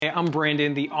Hey, I'm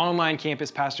Brandon, the online campus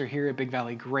pastor here at Big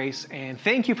Valley Grace, and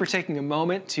thank you for taking a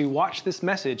moment to watch this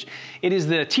message. It is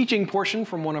the teaching portion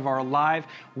from one of our live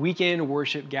weekend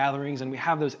worship gatherings, and we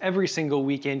have those every single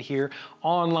weekend here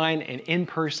online and in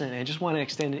person, and I just want to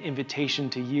extend an invitation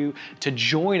to you to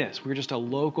join us. We're just a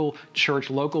local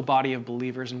church, local body of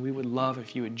believers, and we would love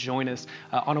if you would join us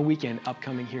on a weekend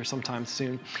upcoming here sometime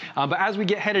soon. But as we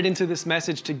get headed into this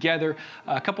message together,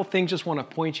 a couple things just want to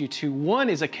point you to. One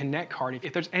is a Connect card.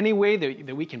 If there's any way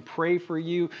that we can pray for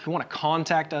you, if you want to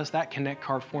contact us, that Connect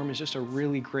card form is just a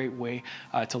really great way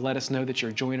to let us know that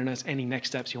you're joining us. Any next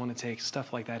steps you want to take,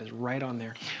 stuff like that is right on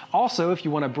there. Also, if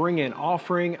you want to bring an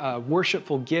offering, a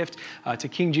worshipful gift to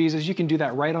King Jesus, you can do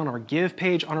that right on our Give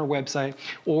page on our website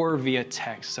or via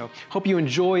text. So hope you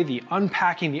enjoy the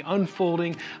unpacking, the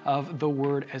unfolding of the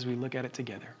Word as we look at it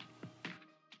together.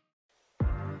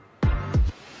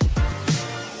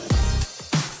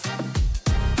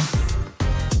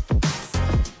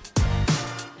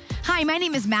 Hi, my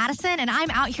name is Madison, and I'm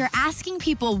out here asking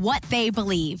people what they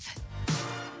believe.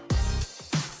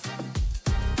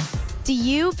 Do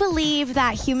you believe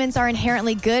that humans are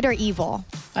inherently good or evil?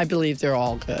 I believe they're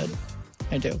all good.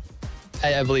 I do.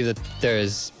 I believe that there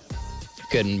is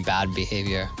good and bad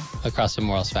behavior across the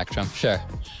moral spectrum, sure.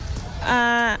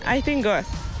 I think God.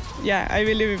 Yeah, I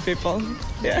believe in people.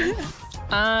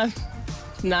 Yeah.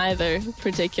 Neither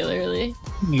particularly.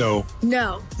 No.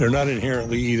 No. They're not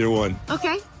inherently either one.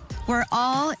 Okay. We're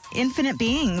all infinite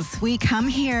beings. We come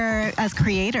here as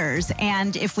creators,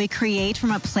 and if we create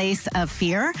from a place of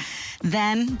fear,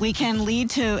 then we can lead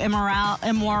to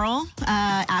immoral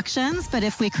actions. But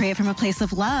if we create from a place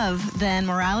of love, then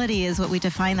morality is what we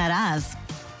define that as.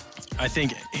 I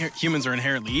think humans are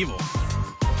inherently evil.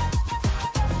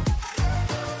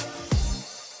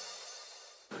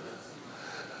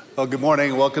 Well, good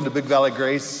morning. Welcome to Big Valley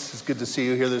Grace. It's good to see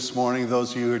you here this morning.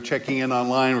 Those of you who are checking in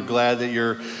online, we're glad that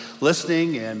you're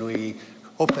listening, and we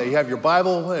hope that you have your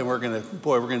Bible, and we're going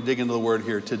to dig into the Word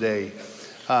here today.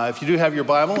 If you do have your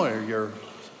Bible or your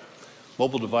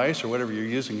mobile device or whatever you're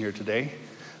using here today,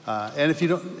 and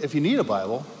if you need a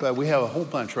Bible, we have a whole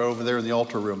bunch right over there in the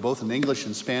altar room, both in English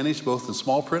and Spanish, both in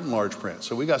small print and large print.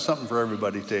 So we got something for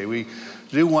everybody today. We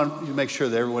do want to make sure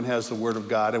that everyone has the Word of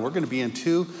God, and we're going to be in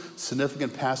two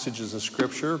significant passages of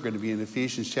Scripture. We're going to be in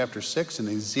Ephesians chapter 6 and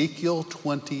Ezekiel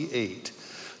 28.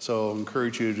 So I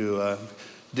encourage you to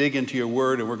dig into your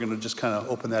Word, and we're going to just kind of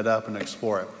open that up and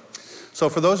explore it. So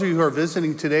for those of you who are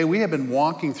visiting today, we have been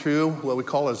walking through what we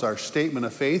call as our statement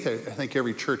of faith. I think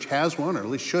every church has one, or at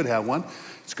least should have one.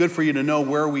 It's good for you to know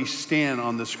where we stand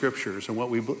on the Scriptures and what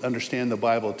we understand the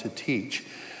Bible to teach.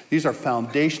 These are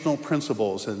foundational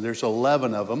principles, and there's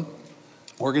 11 of them.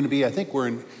 We're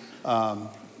in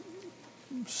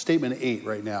statement 8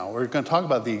 right now. We're going to talk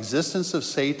about the existence of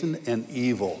Satan and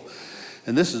evil.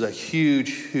 And this is a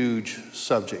huge, huge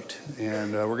subject.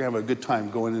 And we're going to have a good time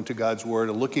going into God's Word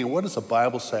and looking at what does the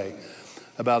Bible say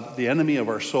about the enemy of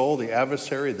our soul, the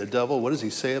adversary, the devil. What does he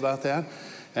say about that?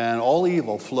 And all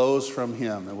evil flows from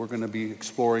him. And we're going to be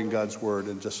exploring God's Word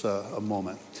in just a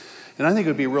moment. And I think it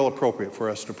would be real appropriate for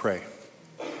us to pray.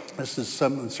 This is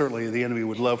something certainly the enemy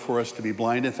would love for us to be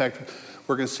blind. In fact,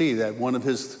 we're going to see that one of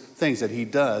his things that he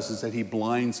does is that he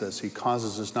blinds us. He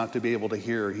causes us not to be able to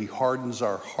hear. He hardens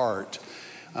our heart.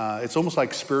 It's almost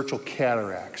like spiritual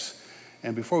cataracts.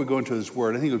 And before we go into his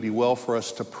word, I think it would be well for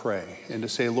us to pray and to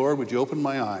say, Lord, would you open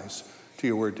my eyes to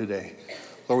your word today?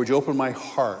 Lord, would you open my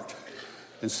heart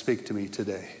and speak to me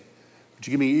today? Would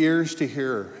you give me ears to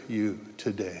hear you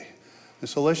today? And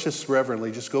so let's just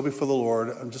reverently just go before the Lord.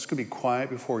 I'm just going to be quiet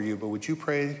before you, but would you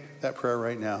pray that prayer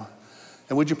right now?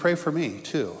 And would you pray for me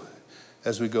too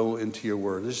as we go into your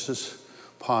word? Let's just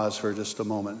pause for just a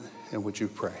moment, and would you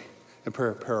pray and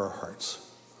prepare our hearts?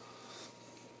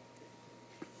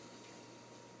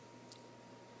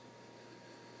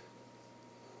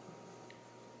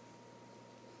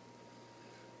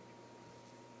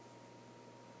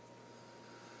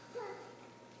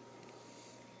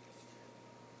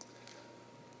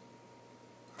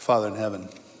 Father in heaven,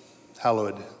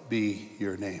 hallowed be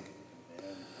your name.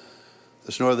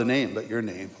 There's no other name but your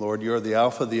name. Lord, you're the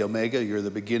Alpha, the Omega. You're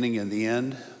the beginning and the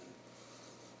end.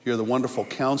 You're the wonderful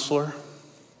counselor.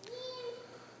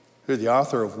 You're the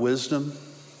author of wisdom.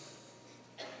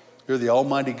 You're the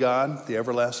Almighty God, the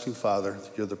everlasting Father.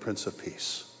 You're the Prince of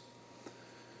Peace.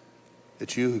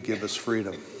 It's you who give us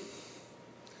freedom.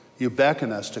 You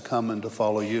beckon us to come and to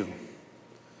follow you.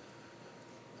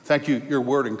 In fact, your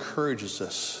word encourages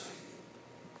us.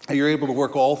 You're able to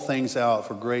work all things out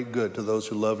for great good to those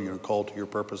who love you and are called to your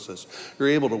purposes. You're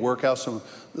able to work out some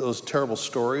of those terrible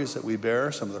stories that we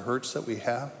bear, some of the hurts that we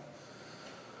have.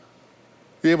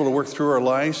 You're able to work through our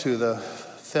lives, through the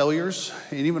failures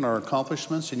and even our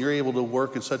accomplishments, and you're able to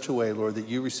work in such a way, Lord, that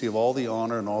you receive all the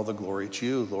honor and all the glory. It's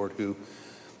you, Lord, who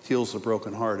heals the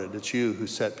brokenhearted. It's you who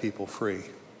set people free.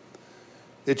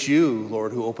 It's you,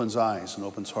 Lord, who opens eyes and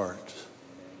opens hearts.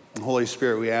 And Holy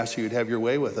Spirit, we ask you to have your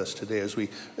way with us today as we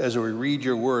read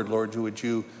your word. Lord, would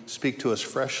you speak to us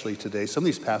freshly today? Some of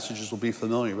these passages will be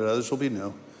familiar, but others will be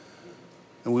new.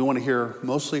 And we want to hear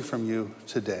mostly from you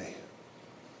today.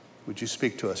 Would you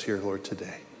speak to us here, Lord,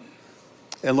 today?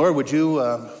 And Lord, would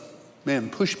you,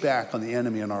 push back on the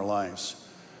enemy in our lives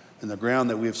and the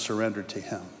ground that we have surrendered to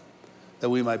him, that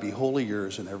we might be wholly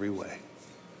yours in every way.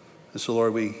 And so,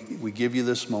 Lord, we give you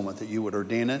this moment that you would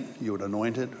ordain it, you would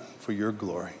anoint it for your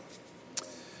glory.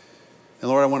 And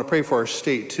Lord, I want to pray for our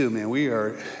state too, man.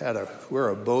 We're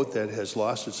a boat that has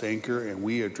lost its anchor and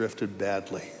we have drifted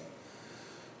badly.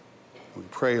 We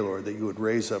pray, Lord, that you would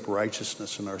raise up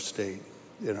righteousness in our state,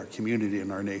 in our community, in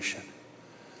our nation.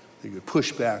 That you would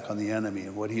push back on the enemy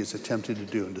and what he has attempted to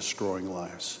do in destroying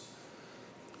lives.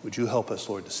 Would you help us,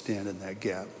 Lord, to stand in that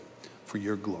gap for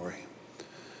your glory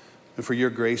and for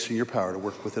your grace and your power to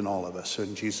work within all of us.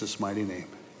 In Jesus' mighty name,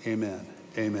 amen,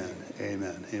 amen,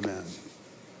 amen, amen.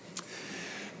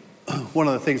 One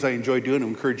of the things I enjoy doing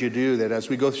and encourage you to do that as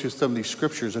we go through some of these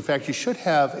scriptures, in fact, you should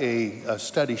have a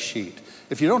study sheet.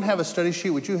 If you don't have a study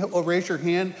sheet, would you raise your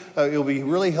hand? It'll be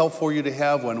really helpful for you to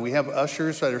have one. We have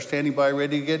ushers that are standing by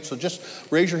ready to get, so just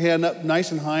raise your hand up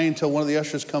nice and high until one of the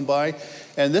ushers come by.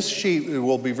 And this sheet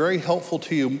will be very helpful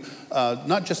to you,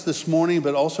 not just this morning,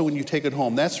 but also when you take it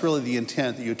home. That's really the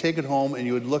intent, that you take it home and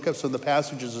you would look up some of the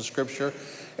passages of Scripture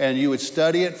and you would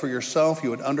study it for yourself, you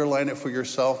would underline it for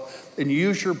yourself, and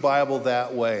use your Bible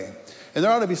that way. And there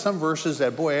ought to be some verses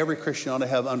that, boy, every Christian ought to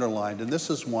have underlined, and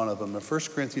this is one of them. In 1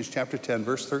 Corinthians chapter 10,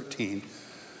 verse 13,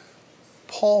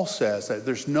 Paul says that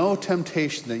there's no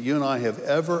temptation that you and I have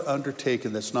ever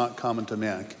undertaken that's not common to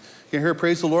man. Can you hear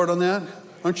praise the Lord on that?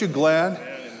 Aren't you glad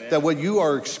that what you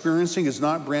are experiencing is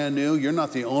not brand new? You're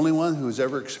not the only one who's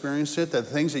ever experienced it, that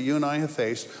the things that you and I have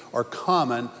faced are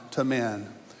common to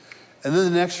man. And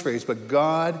then the next phrase, but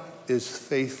God is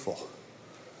faithful.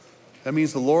 That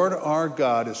means the Lord our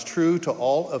God is true to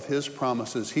all of his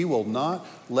promises. He will not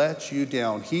let you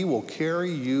down. He will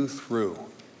carry you through.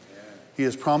 He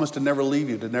has promised to never leave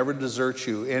you, to never desert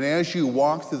you. And as you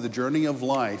walk through the journey of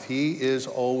life, he is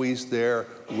always there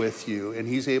with you. And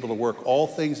he's able to work all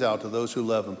things out to those who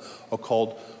love him, are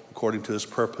called according to his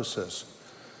purposes.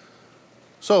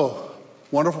 So,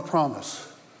 wonderful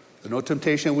promise. There's no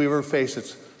temptation we ever face.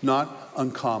 It's not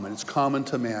uncommon. It's common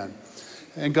to man.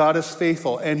 And God is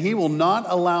faithful. And he will not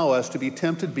allow us to be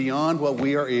tempted beyond what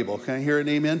we are able. Can I hear an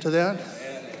amen to that?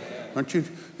 Amen.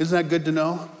 Isn't that good to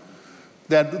know?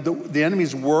 That the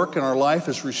enemy's work in our life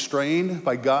is restrained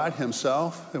by God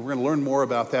himself. And we're going to learn more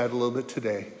about that a little bit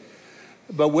today.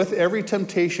 But with every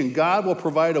temptation, God will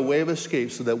provide a way of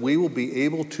escape so that we will be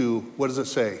able to, what does it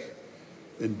say?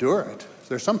 Endure it.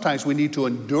 There's sometimes we need to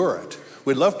endure it.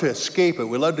 We'd love to escape it.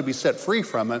 We'd love to be set free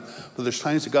from it. But there's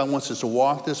times that God wants us to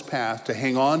walk this path, to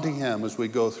hang on to him as we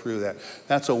go through that.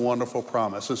 That's a wonderful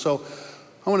promise. And so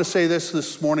I want to say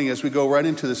this morning as we go right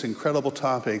into this incredible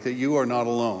topic, that you are not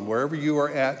alone. Wherever you are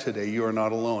at today, you are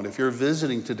not alone. If you're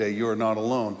visiting today, you are not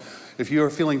alone. If you are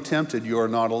feeling tempted, you are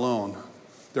not alone.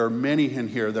 There are many in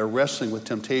here that are wrestling with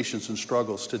temptations and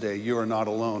struggles today. You are not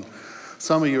alone.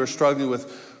 Some of you are struggling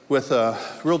with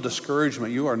real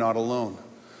discouragement. You are not alone.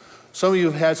 Some of you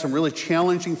have had some really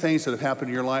challenging things that have happened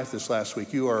in your life this last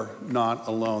week. You are not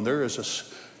alone. There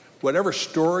is whatever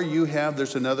story you have,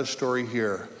 there's another story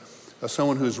here of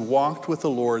someone who's walked with the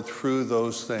Lord through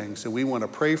those things. And we want to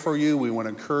pray for you. We want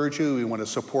to encourage you. We want to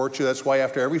support you. That's why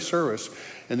after every service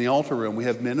in the altar room, we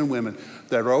have men and women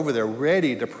that are over there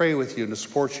ready to pray with you and to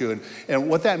support you. And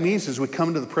what that means is we come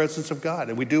into the presence of God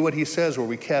and we do what he says, where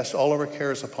we cast all of our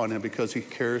cares upon him because he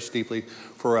cares deeply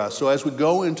for us. So as we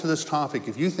go into this topic,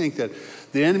 if you think that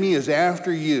the enemy is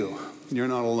after you, you're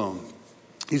not alone.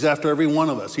 He's after every one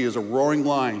of us. He is a roaring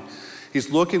lion. He's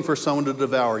looking for someone to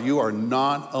devour. You are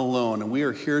not alone. And we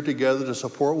are here together to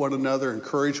support one another,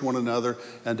 encourage one another,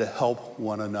 and to help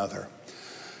one another.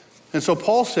 And so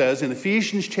Paul says in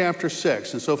Ephesians chapter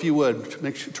 6, and so if you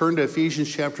would, turn to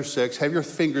Ephesians chapter 6, have your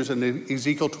fingers in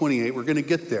Ezekiel 28. We're going to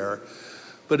get there.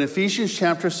 But in Ephesians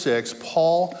chapter 6,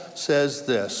 Paul says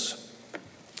this,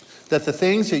 that the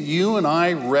things that you and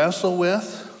I wrestle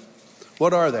with,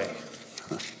 what are they?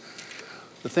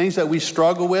 The things that we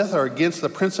struggle with are against the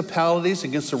principalities,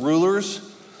 against the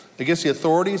rulers, against the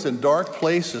authorities in dark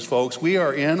places, folks. We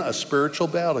are in a spiritual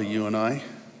battle, you and I.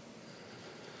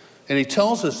 And he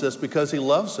tells us this because he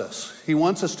loves us. He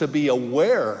wants us to be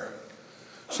aware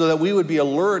so that we would be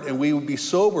alert and we would be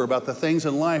sober about the things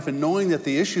in life, and knowing that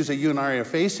the issues that you and I are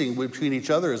facing between each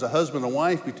other as a husband and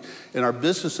wife, in our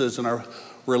businesses, in our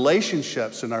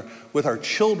relationships, with our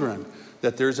children,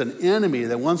 that there's an enemy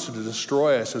that wants to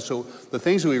destroy us. And so the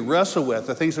things that we wrestle with,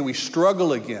 the things that we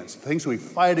struggle against, the things that we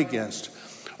fight against,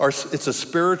 it's a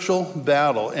spiritual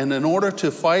battle. And in order to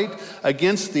fight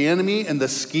against the enemy and the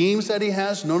schemes that he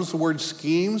has, notice the word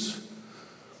schemes.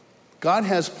 God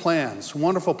has plans,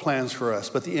 wonderful plans for us,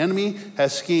 but the enemy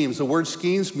has schemes. The word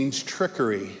schemes means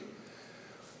trickery.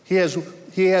 He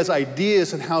has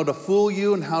ideas on how to fool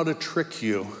you and how to trick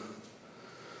you.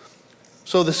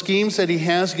 So the schemes that he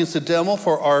has against the devil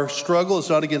for our struggle is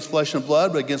not against flesh and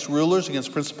blood, but against rulers,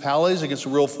 against principalities, against the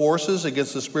real forces,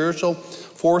 against the spiritual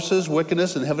forces,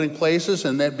 wickedness in heavenly places.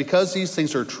 And that because these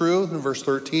things are true, in verse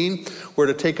 13, we're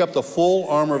to take up the full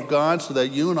armor of God so that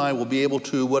you and I will be able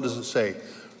to, what does it say?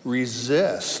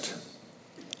 Resist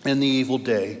in the evil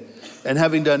day. And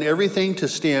having done everything to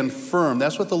stand firm.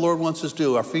 That's what the Lord wants us to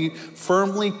do. Our feet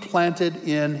firmly planted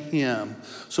in him.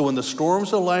 So when the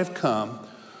storms of life come,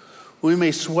 we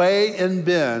may sway and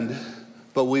bend,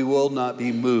 but we will not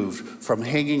be moved from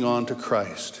hanging on to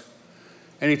Christ.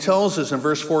 And he tells us in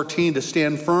verse 14 to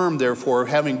stand firm, therefore,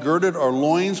 having girded our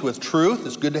loins with truth.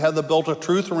 It's good to have the belt of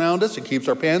truth around us. It keeps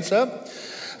our pants up.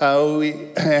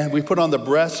 We put on the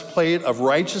breastplate of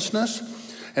righteousness,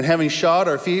 and having shod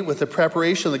our feet with the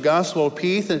preparation of the gospel of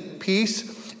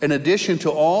peace. In addition to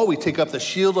all, we take up the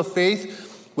shield of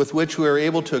faith with which we are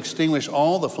able to extinguish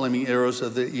all the flaming arrows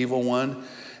of the evil one.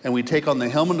 And we take on the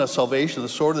helmet of salvation, the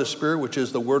sword of the Spirit, which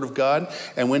is the word of God.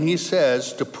 And when he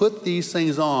says to put these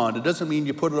things on, it doesn't mean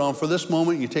you put it on for this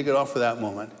moment, you take it off for that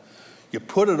moment. You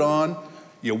put it on,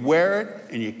 you wear it,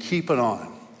 and you keep it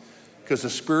on. Because the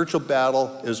spiritual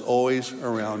battle is always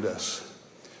around us.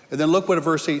 And then look what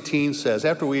verse 18 says.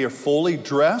 After we are fully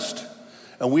dressed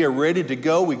and we are ready to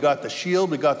go, we got the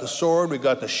shield, we got the sword, we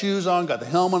got the shoes on, got the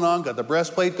helmet on, got the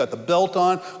breastplate, got the belt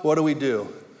on. What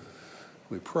do?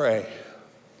 We pray.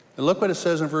 And look what it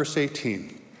says in verse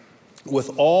 18.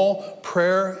 With all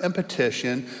prayer and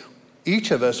petition,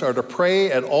 each of us are to pray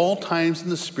at all times in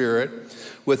the Spirit.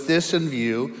 With this in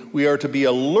view, we are to be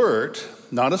alert,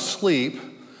 not asleep,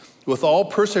 with all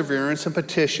perseverance and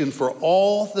petition for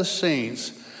all the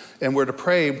saints. And we're to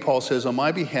pray, Paul says, on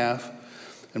my behalf,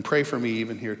 and pray for me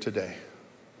even here today.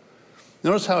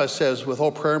 Notice how it says, with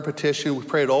all prayer and petition, we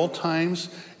pray at all times,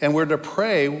 and we're to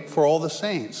pray for all the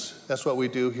saints. That's what we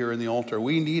do here in the altar.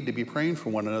 We need to be praying for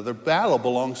one another. Battle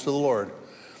belongs to the Lord.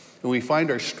 And we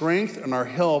find our strength and our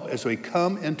help as we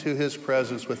come into his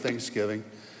presence with thanksgiving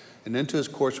and into his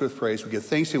courts with praise. We give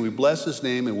thanks to him, we bless his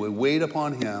name, and we wait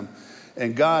upon him.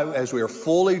 And God, as we are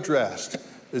fully dressed,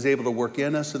 is able to work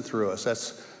in us and through us.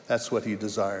 That's what he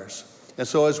desires. And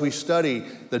so as we study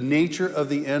the nature of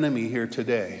the enemy here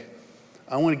today,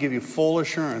 I want to give you full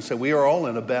assurance that we are all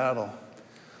in a battle.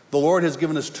 The Lord has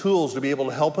given us tools to be able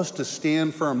to help us to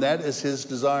stand firm. That is his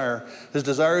desire. His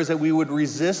desire is that we would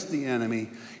resist the enemy.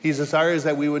 His desire is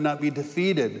that we would not be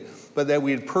defeated, but that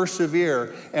we'd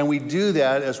persevere. And we do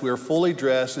that as we are fully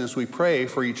dressed and as we pray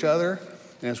for each other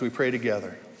and as we pray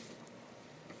together.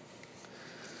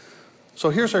 So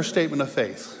here's our statement of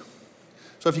faith.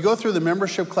 So if you go through the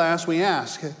membership class, we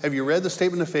ask, have you read the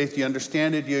statement of faith? Do you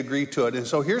understand it? Do you agree to it? And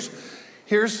so here's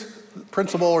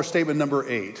principle or statement number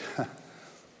 8.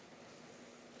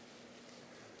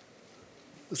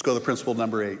 Let's go to principle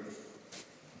number 8.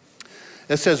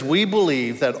 It says, we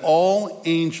believe that all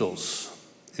angels,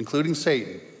 including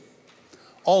Satan,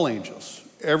 all angels,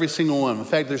 every single one. In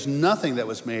fact, there's nothing that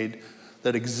was made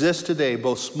that exists today,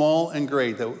 both small and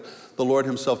great, that the Lord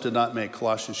himself did not make,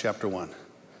 Colossians chapter 1.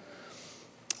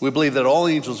 We believe that all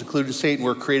angels, including Satan,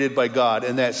 were created by God,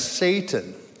 and that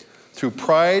Satan, through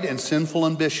pride and sinful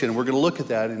ambition, we're going to look at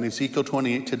that in Ezekiel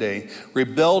 28 today,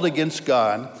 rebelled against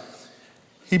God.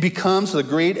 He becomes the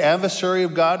great adversary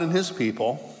of God and his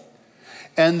people.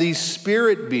 And these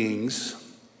spirit beings,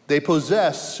 they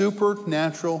possess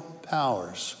supernatural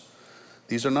powers.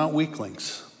 These are not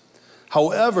weaklings.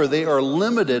 However, they are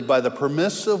limited by the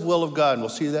permissive will of God. And we'll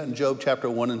see that in Job chapter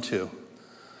 1 and 2.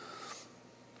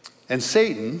 And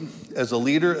Satan, as a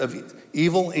leader of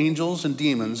evil angels and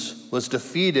demons, was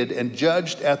defeated and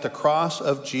judged at the cross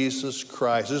of Jesus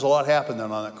Christ. There's a lot happened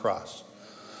then on that cross.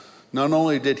 Not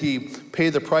only did he pay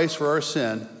the price for our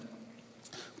sin,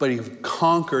 but he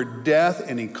conquered death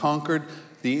and he conquered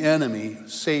the enemy,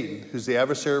 Satan, who's the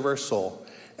adversary of our soul.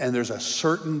 And there's a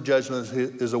certain judgment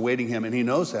that is awaiting him, and he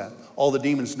knows that. All the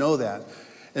demons know that.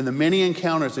 And the many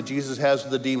encounters that Jesus has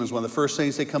with the demons, one of the first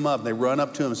things they come up, and they run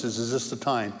up to him and says, is this the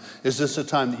time? Is this the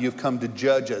time that you've come to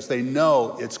judge us? They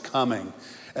know it's coming.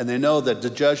 And they know that the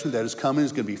judgment that is coming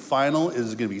is going to be final, it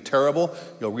is going to be terrible.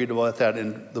 You'll read about that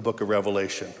in the book of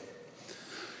Revelation.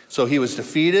 So he was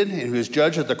defeated, and he was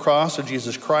judged at the cross of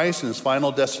Jesus Christ, and his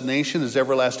final destination is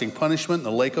everlasting punishment in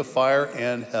the lake of fire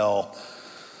and hell,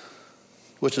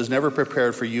 which is never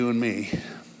prepared for you and me.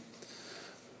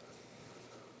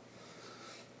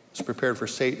 It's prepared for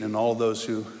Satan and all those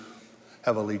who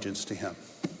have allegiance to him.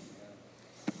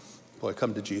 Boy,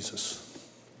 come to Jesus.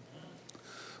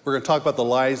 We're going to talk about the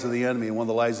lies of the enemy, and one of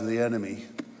the lies of the enemy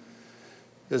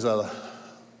is there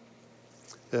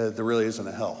really isn't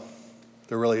a hell.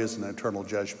 There really isn't an eternal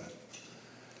judgment.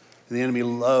 And the enemy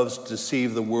loves to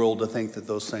deceive the world to think that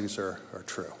those things are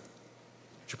true.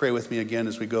 Would you pray with me again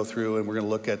as we go through, and we're going to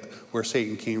look at where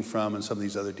Satan came from and some of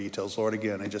these other details. Lord,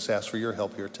 again, I just ask for your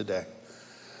help here today.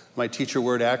 I might teach your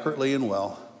word accurately and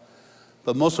well,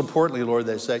 but most importantly, Lord,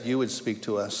 is that you would speak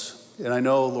to us. And I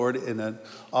know, Lord, in an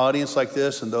audience like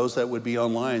this and those that would be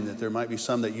online, that there might be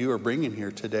some that you are bringing here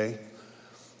today.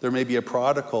 There may be a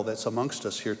prodigal that's amongst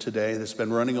us here today that's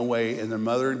been running away, and their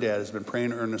mother and dad has been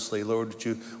praying earnestly, Lord,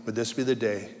 would this be the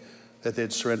day that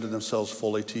they'd surrender themselves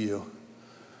fully to you?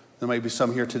 There might be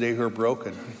some here today who are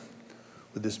broken.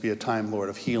 Would this be a time, Lord,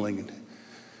 of healing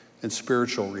and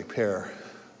spiritual repair?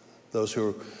 Those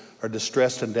who are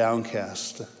distressed and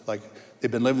downcast, like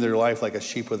they've been living their life like a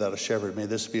sheep without a shepherd. May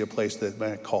this be a place that they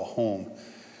might call home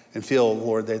and feel,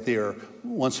 Lord, that they are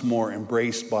once more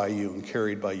embraced by you and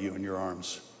carried by you in your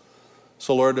arms.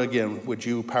 So, Lord, again, would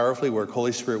you powerfully work?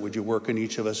 Holy Spirit, would you work in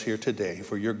each of us here today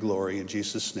for your glory? In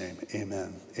Jesus' name,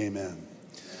 amen. Amen.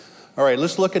 All right,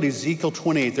 let's look at Ezekiel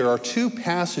 28. There are two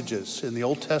passages in the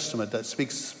Old Testament that speak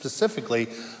specifically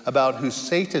about who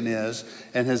Satan is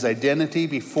and his identity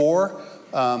before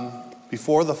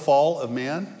the fall of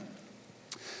man.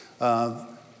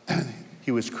 He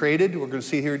was created. We're going to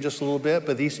see here in just a little bit,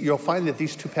 but you'll find that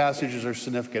these two passages are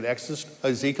significant.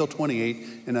 Ezekiel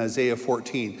 28 and Isaiah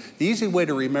 14. The easy way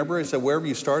to remember is that wherever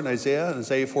you start in Isaiah and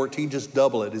Isaiah 14, just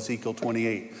double it, Ezekiel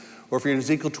 28. Or if you're in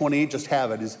Ezekiel 28, just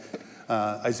have it,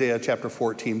 Isaiah chapter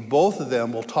 14. Both of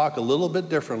them will talk a little bit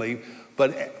differently,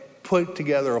 but put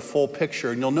together a full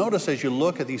picture. And you'll notice as you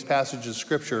look at these passages of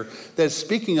Scripture that it's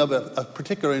speaking of a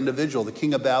particular individual, the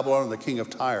king of Babylon and the king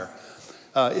of Tyre.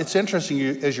 It's interesting,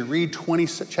 as you read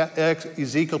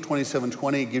Ezekiel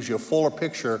 27:20, it gives you a fuller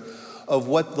picture of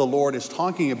what the Lord is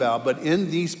talking about. But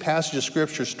in these passages of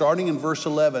Scripture, starting in verse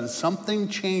 11, something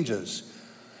changes.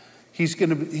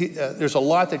 There's a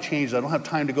lot that changes. I don't have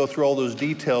time to go through all those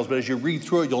details, but as you read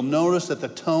through it, you'll notice that the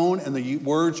tone and the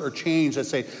words are changed that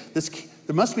say,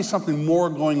 there must be something more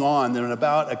going on than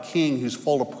about a king who's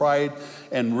full of pride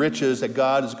and riches that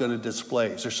God is going to display.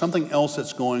 There's something else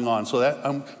that's going on. So that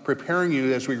I'm preparing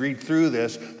you as we read through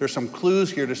this. There's some clues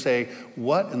here to say,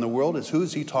 what in the world who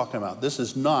is he talking about? This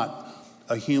is not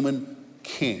a human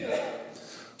king.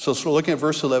 So looking at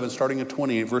verse 11, starting at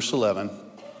 28, verse 11.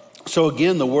 So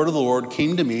again, the word of the Lord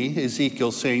came to me,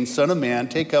 Ezekiel, saying, Son of man,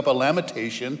 take up a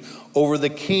lamentation over the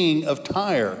king of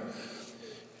Tyre.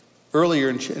 Earlier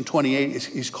in 28,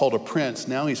 he's called a prince.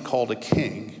 Now he's called a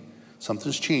king.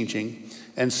 Something's changing.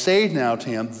 And say now to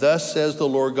him, thus says the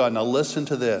Lord God. Now listen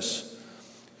to this.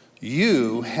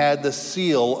 You had the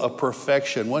seal of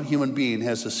perfection. What human being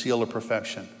has the seal of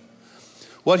perfection?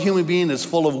 What human being is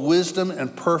full of wisdom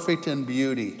and perfect in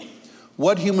beauty?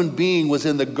 What human being was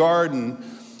in the garden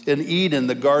in Eden,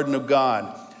 the garden of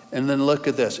God? And then look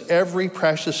at this. Every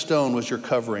precious stone was your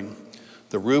covering.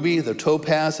 The ruby, the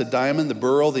topaz, the diamond, the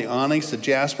beryl, the onyx, the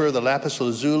jasper, the lapis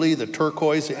lazuli, the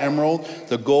turquoise, the emerald,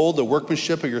 the gold, the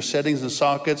workmanship of your settings and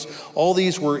sockets. All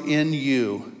these were in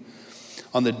you.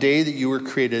 On the day that you were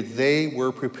created, they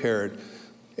were prepared.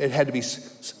 It had to be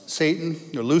Satan,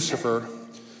 or Lucifer,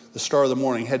 the star of the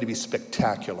morning, had to be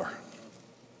spectacular.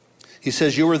 He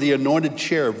says, you were the anointed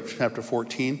cherub, chapter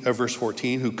 14, verse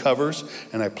 14, who covers,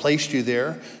 and I placed you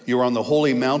there. You were on the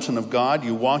holy mountain of God.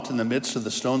 You walked in the midst of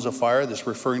the stones of fire. That's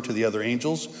referring to the other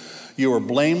angels. You were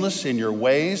blameless in your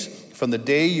ways from the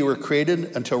day you were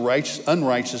created until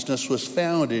unrighteousness was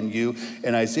found in you.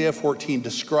 And Isaiah 14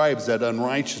 describes that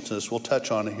unrighteousness. We'll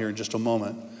touch on it here in just a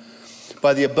moment.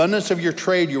 By the abundance of your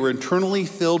trade, you were internally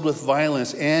filled with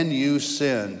violence, and you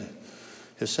sinned.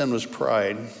 His sin was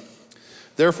pride.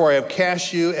 Therefore, I have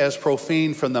cast you as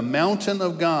profane from the mountain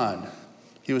of God.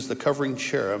 He was the covering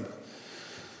cherub.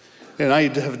 And I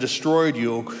have destroyed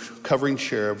you, covering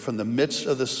cherub, from the midst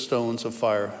of the stones of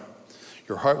fire.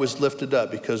 Your heart was lifted up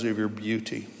because of your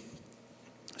beauty.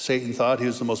 Satan thought he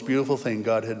was the most beautiful thing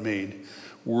God had made,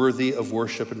 worthy of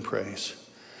worship and praise.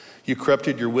 You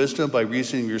corrupted your wisdom by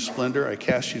reason of your splendor. I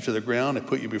cast you to the ground. I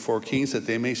put you before kings that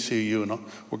they may see you. And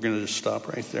we're going to just stop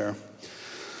right there.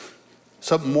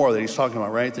 something more that he's talking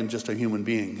about, right, than just a human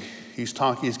being. He's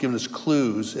given us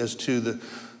clues as to the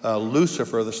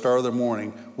Lucifer, the star of the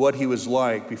morning, what he was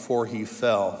like before he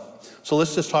fell. So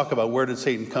let's just talk about where did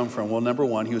Satan come from. Well, number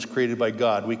one, he was created by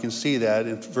God. We can see that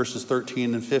in verses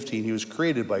 13 and 15. He was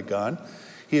created by God.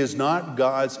 He is not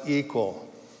God's equal.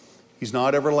 He's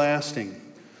not everlasting.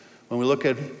 When we look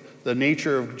at the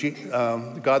nature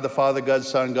of God the Father, God the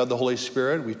Son, God the Holy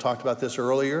Spirit, we talked about this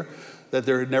earlier, that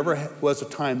there never was a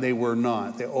time they were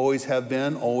not. They always have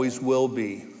been, always will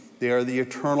be. They are the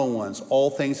eternal ones.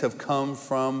 All things have come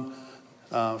from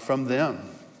them.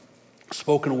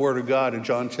 Spoken word of God in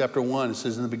John chapter 1, it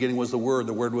says, in the beginning was the Word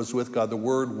was with God, the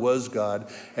Word was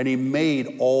God, and he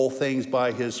made all things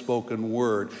by his spoken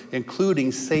word,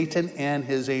 including Satan and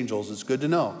his angels. It's good to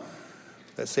know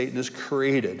that Satan is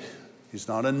created. He's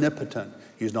not omnipotent.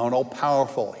 He's not all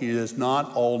powerful. He is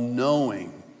not all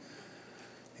knowing.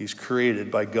 He's created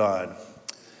by God.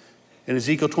 In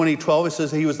Ezekiel 20:12, it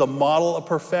says he was the model of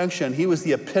perfection. He was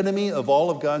the epitome of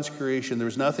all of God's creation. There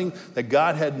was nothing that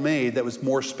God had made that was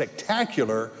more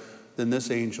spectacular than this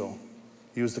angel.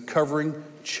 He was the covering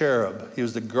cherub. He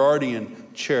was the guardian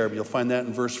cherub. You'll find that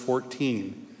in verse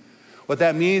 14. What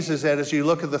that means is that as you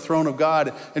look at the throne of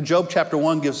God, and Job chapter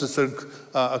 1 gives us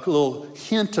a little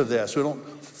hint of this. We don't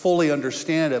fully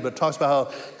understand it, but it talks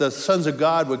about how the sons of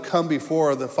God would come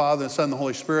before the Father, the Son, and the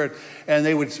Holy Spirit, and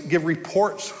they would give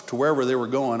reports to wherever they were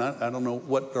going. I don't know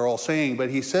what they're all saying, but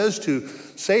he says to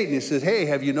Satan, he says, hey,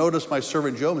 have you noticed my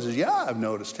servant Job? He says, yeah, I've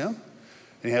noticed him.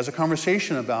 And he has a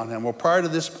conversation about him. Well, prior to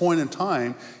this point in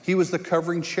time, he was the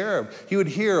covering cherub. He would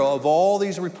hear of all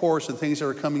these reports and things that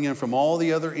were coming in from all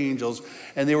the other angels,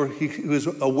 and he was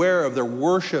aware of their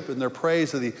worship and their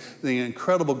praise of the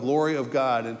incredible glory of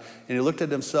God. And he looked at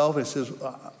himself and he says,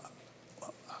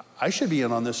 I should be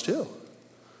in on this too.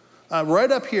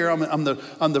 Right up here, I'm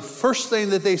the first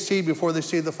thing that they see before they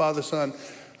see the Father, Son.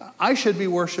 I should be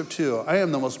worshiped too. I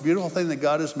am the most beautiful thing that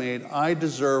God has made. I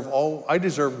deserve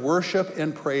worship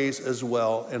and praise as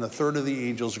well. And a third of the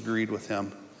angels agreed with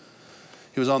him.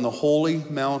 He was on the holy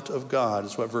mount of God,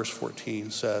 is what verse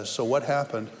 14 says. So what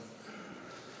happened?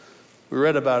 We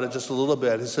read about it just a little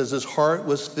bit. It says his heart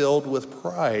was filled with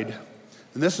pride.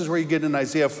 And this is where you get in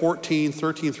Isaiah 14,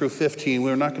 13 through 15.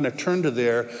 We're not going to turn to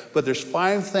there, but there's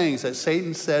 5 things that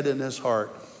Satan said in his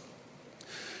heart.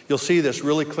 You'll see this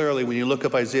really clearly when you look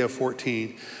up Isaiah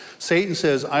 14. Satan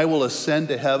says, I will ascend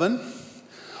to heaven.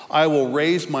 I will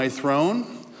raise my throne.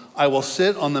 I will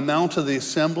sit on the mount of the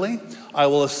assembly. I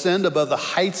will ascend above the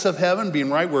heights of heaven, being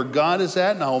right where God is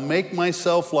at, and I will make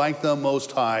myself like the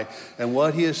Most High. And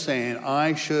what he is saying,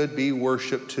 I should be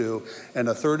worshiped too. And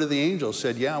a third of the angels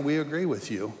said, yeah, we agree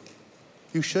with you.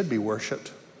 You should be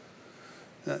worshiped.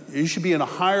 You should be in a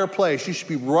higher place. You should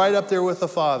be right up there with the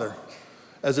Father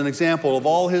as an example of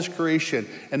all his creation.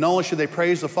 And not only should they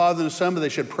praise the Father and the Son, but they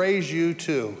should praise you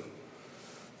too.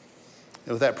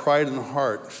 And with that pride in the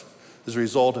heart as a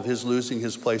result of his losing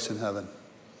his place in heaven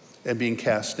and being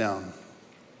cast down.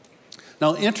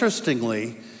 Now,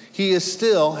 interestingly, he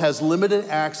still has limited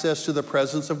access to the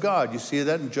presence of God. You see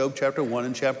that in Job chapter 1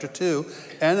 and chapter 2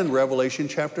 and in Revelation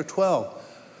chapter 12.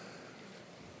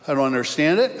 I don't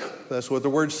understand it. That's what the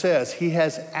word says. He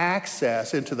has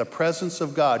access into the presence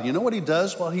of God. You know what he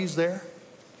does while he's there?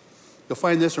 You'll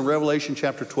find this in Revelation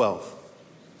chapter 12.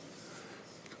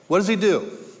 What does he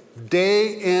do?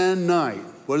 Day and night.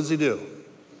 What does he do?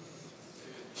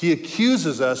 He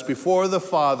accuses us before the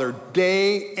Father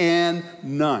day and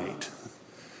night.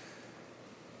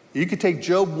 You could take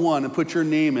Job 1 and put your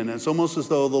name in it. It's almost as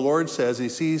though the Lord says, he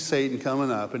sees Satan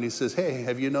coming up and he says, hey,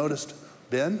 have you noticed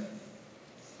Ben?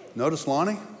 Notice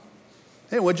Lonnie?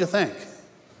 Hey, what'd you think?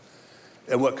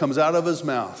 And what comes out of his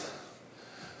mouth?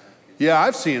 Yeah,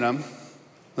 I've seen him.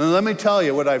 And let me tell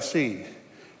you what I've seen.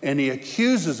 And he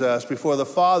accuses us before the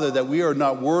Father that we are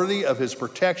not worthy of his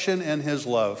protection and his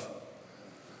love.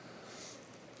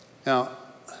 Now,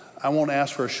 I won't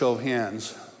ask for a show of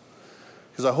hands,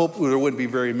 because I hope there wouldn't be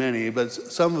very many, but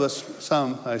some of us,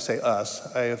 I say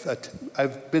us,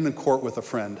 I've been in court with a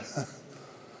friend.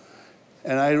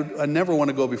 And I never want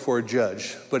to go before a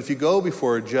judge. But if you go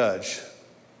before a judge,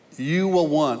 you will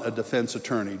want a defense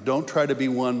attorney. Don't try to be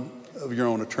one of your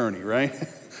own attorney, right?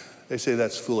 They say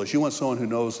that's foolish. You want someone who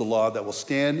knows the law that will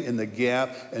stand in the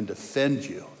gap and defend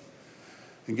you.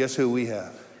 And guess who we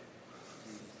have?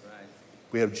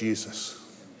 We have Jesus.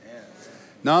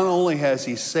 Not only has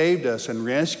he saved us and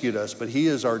rescued us, but he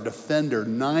is our defender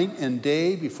night and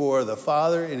day before the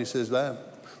Father. And he says,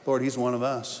 Lord, he's one of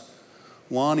us.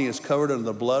 Lonnie is covered under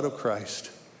the blood of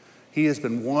Christ. He has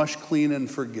been washed clean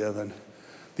and forgiven.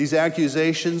 These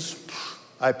accusations,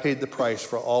 I paid the price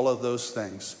for all of those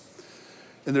things.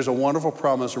 And there's a wonderful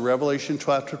promise in Revelation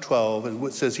chapter 12, and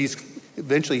it says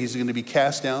eventually he's going to be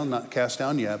cast down, not cast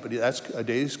down yet, but that's a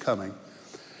day is coming.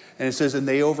 And it says, and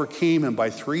they overcame him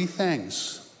by 3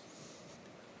 things.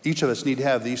 Each of us need to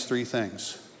have these 3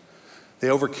 things. They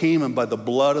overcame him by the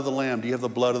blood of the Lamb. Do you have the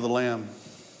blood of the Lamb?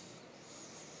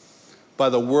 By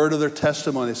the word of their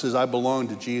testimony. It says, I belong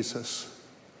to Jesus.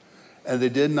 And they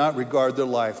did not regard their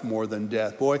life more than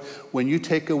death. Boy, when you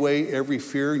take away every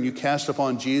fear and you cast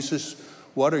upon Jesus,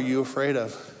 what are you afraid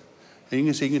of? And you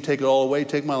can say, you can take it all away,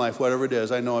 take my life, whatever it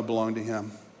is. I know I belong to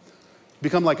him.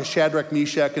 Become like a Shadrach,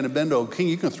 Meshach, and Abednego. King,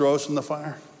 you can throw us in the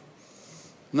fire.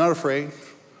 I'm not afraid.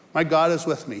 My God is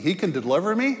with me. He can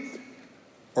deliver me,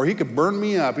 or he could burn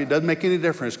me up. It doesn't make any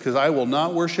difference, because I will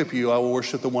not worship you. I will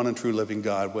worship the one and true living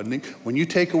God. When you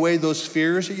take away those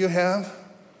fears that you have,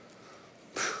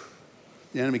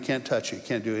 the enemy can't touch you. He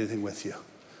can't do anything with you.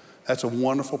 That's a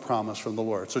wonderful promise from the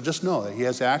Lord. So just know that he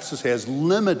has access, he has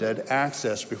limited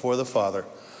access before the Father.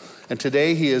 And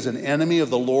today he is an enemy of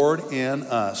the Lord and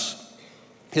us.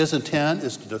 His intent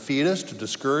is to defeat us, to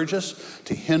discourage us,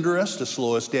 to hinder us, to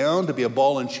slow us down, to be a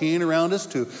ball and chain around us,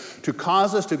 to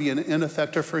cause us to be an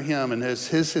ineffective for him. And it's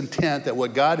his intent that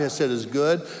what God has said is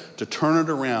good, to turn it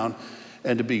around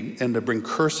and to bring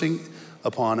cursing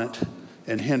upon it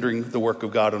and hindering the work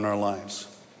of God in our lives.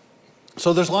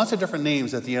 So there's lots of different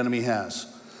names that the enemy has.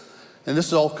 And this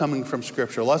is all coming from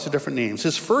Scripture, lots of different names.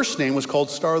 His first name was called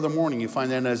Star of the Morning. You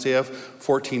find that in Isaiah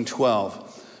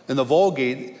 14:12. In the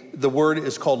Vulgate, the word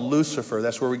is called Lucifer.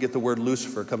 That's where we get the word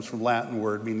Lucifer. It comes from Latin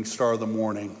word meaning star of the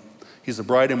morning. He's the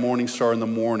bright and morning star in the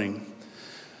morning.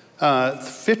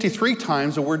 53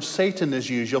 times the word Satan is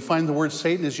used. You'll find the word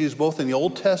Satan is used both in the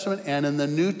Old Testament and in the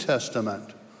New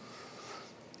Testament.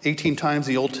 18 times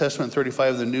the Old Testament,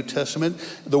 35 of the New Testament.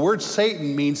 The word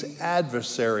Satan means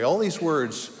adversary. All these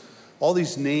words, all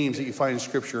these names that you find in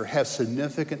Scripture have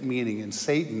significant meaning. And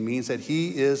Satan means that he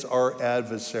is our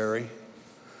adversary.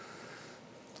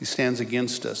 He stands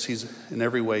against us. In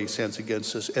every way, he stands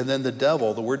against us. And then the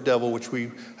devil, the word devil, which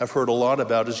we have heard a lot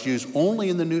about, is used only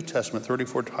in the New Testament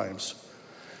 34 times.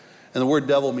 And the word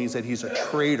devil means that he's a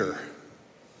traitor.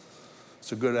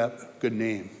 It's a good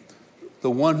name. The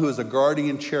one who is a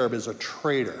guardian cherub is a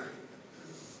traitor.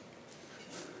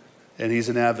 And he's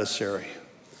an adversary.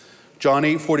 John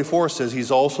 8:44 says he's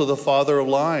also the father of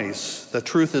lies. The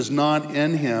truth is not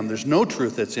in him. There's no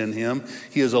truth that's in him.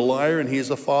 He is a liar and he is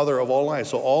the father of all lies.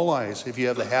 So all lies, if you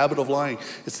have the habit of lying,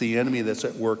 it's the enemy that's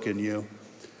at work in you.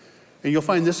 And you'll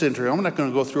find this interesting. I'm not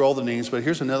going to go through all the names, but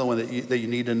here's another one that you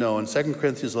need to know. In 2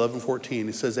 Corinthians 11:14,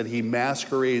 it says that he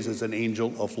masquerades as an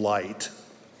angel of light.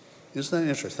 Isn't that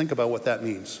interesting? Think about what that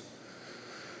means.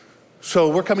 So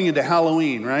we're coming into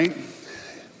Halloween, right?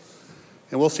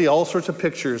 And we'll see all sorts of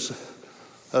pictures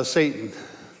of Satan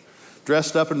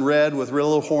dressed up in red with real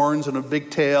little horns and a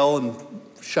big tail and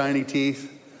shiny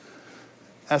teeth.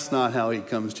 That's not how he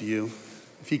comes to you.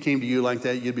 If he came to you like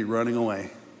that, you'd be running away.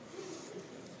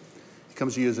 He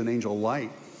comes to you as an angel of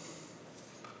light.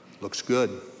 Looks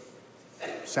good.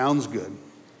 Sounds good.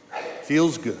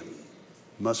 Feels good.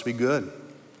 Must be good.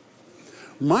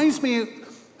 Reminds me,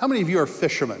 how many of you are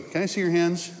fishermen? Can I see your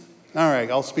hands? All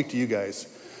right, I'll speak to you guys.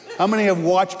 How many have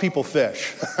watched people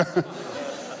fish?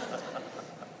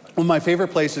 One of my favorite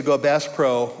places to go at Bass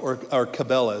Pro or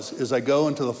Cabela's is I go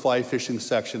into the fly fishing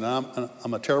section.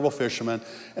 I'm a terrible fisherman,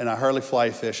 and I hardly fly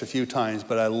fish a few times,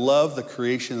 but I love the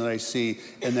creation that I see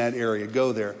in that area.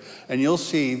 Go there, and you'll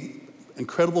see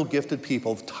incredible gifted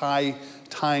people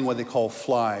tying what they call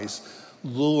flies,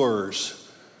 lures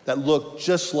that look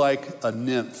just like a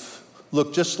nymph,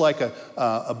 look just like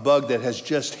a bug that has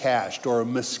just hatched or a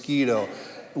mosquito.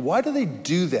 Why do they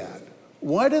do that?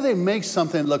 Why do they make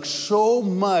something look so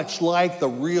much like the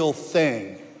real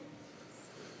thing?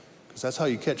 Because that's how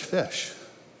you catch fish.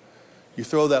 You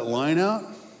throw that line out,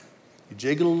 you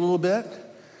jig it a little bit.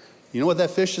 You know what that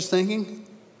fish is thinking?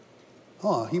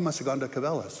 Oh, he must have gone to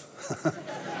Cabela's.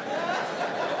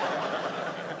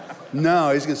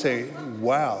 No, he's going to say,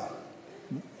 wow,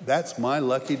 that's my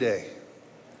lucky day.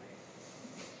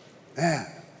 Man,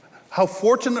 how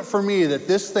fortunate for me that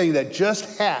this thing that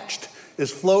just hatched is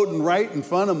floating right in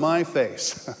front of my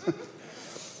face. And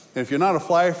if you're not a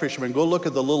fly fisherman, go look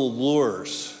at the little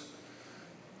lures.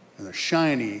 And they're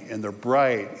shiny, and they're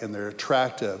bright, and they're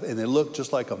attractive, and they look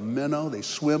just like a minnow. They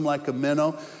swim like a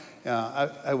minnow.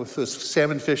 I was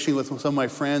salmon fishing with some of my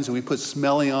friends, and we put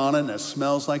smelly on it, and it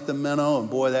smells like the minnow, and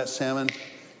boy, that salmon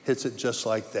hits it just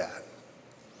like that.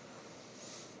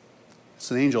 It's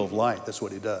an angel of light. That's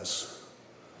what he does.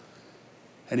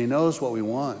 And he knows what we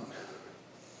want.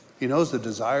 He knows the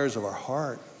desires of our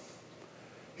heart.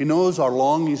 He knows our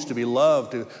longings to be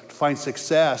loved, to find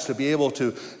success, to be able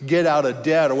to get out of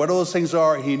debt, or whatever those things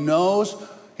are. He knows.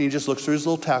 He just looks through his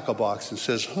little tackle box and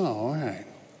says, oh, all right,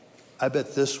 I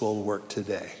bet this will work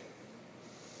today.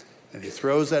 And he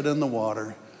throws that in the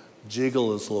water,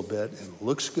 jiggles a little bit, and it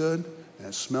looks good, and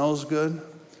it smells good.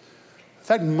 In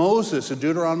fact, Moses in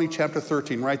Deuteronomy chapter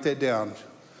 13, write that down.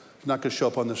 It's not going to show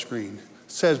up on the screen.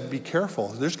 It says, be careful.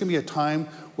 There's going to be a time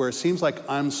where it seems like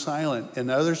I'm silent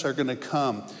and others are going to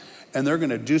come and they're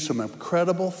going to do some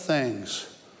incredible things.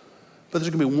 But there's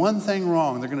going to be one thing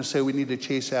wrong. They're going to say we need to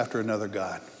chase after another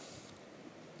God.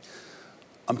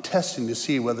 I'm testing to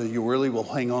see whether you really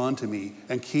will hang on to me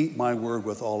and keep my word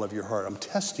with all of your heart. I'm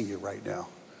testing you right now.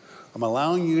 I'm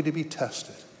allowing you to be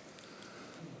tested.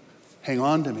 Hang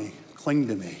on to me. Cling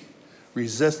to me.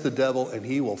 Resist the devil and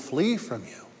he will flee from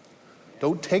you.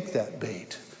 Don't take that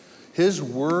bait. His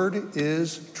word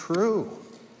is true.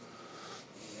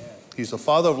 He's the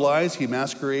father of lies. He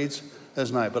masquerades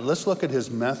as night. But let's look at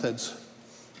his methods.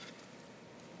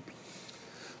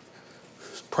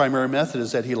 His primary method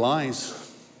is that he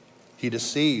lies. He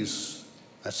deceives.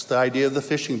 That's the idea of the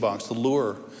fishing box, the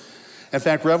lure. In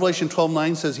fact, Revelation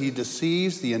 12:9 says he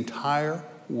deceives the entire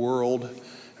world. And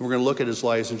we're going to look at his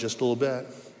lies in just a little bit.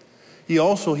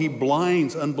 He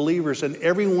blinds unbelievers, and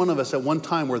every one of us at one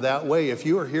time were that way. If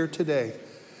you are here today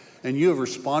and you have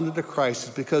responded to Christ,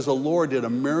 it's because the Lord did a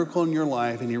miracle in your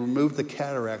life and he removed the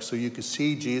cataract so you could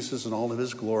see Jesus in all of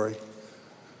his glory.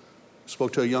 I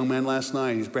spoke to a young man last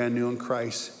night. He's brand new in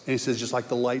Christ. And he says, just like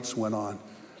the lights went on.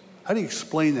 How do you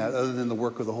explain that other than the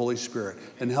work of the Holy Spirit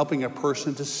and helping a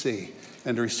person to see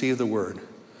and to receive the word?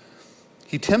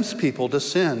 He tempts people to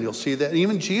sin. You'll see that. And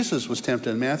even Jesus was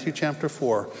tempted in Matthew chapter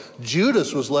 4.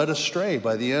 Judas was led astray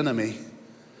by the enemy.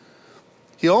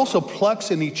 He also plucks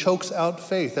and he chokes out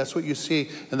faith. That's what you see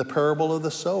in the parable of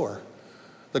the sower.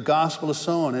 The gospel is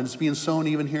sown, and it's being sown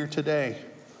even here today.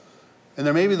 And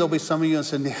there'll be some of you that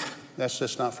say, nah, that's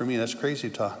just not for me. That's crazy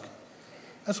talk.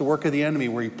 That's the work of the enemy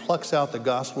where he plucks out the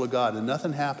gospel of God and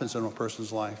nothing happens in a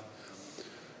person's life.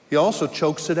 He also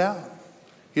chokes it out.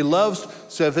 He loves,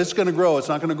 so if it's going to grow, it's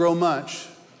not going to grow much.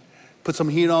 Put some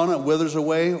heat on it, withers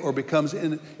away, or becomes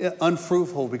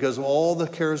unfruitful because of all the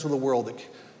cares of the world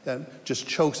that just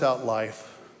chokes out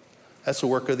life. That's the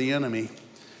work of the enemy.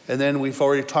 And then we've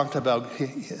already talked about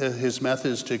his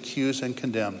methods to accuse and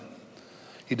condemn.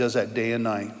 He does that day and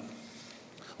night.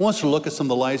 I want us to look at some of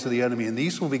the lies of the enemy, and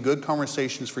these will be good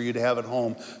conversations for you to have at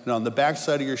home. And on the back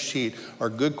side of your sheet are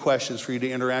good questions for you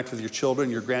to interact with your children,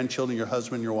 your grandchildren, your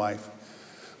husband, your wife.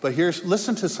 But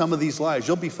listen to some of these lies.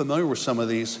 You'll be familiar with some of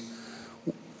these.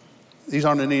 These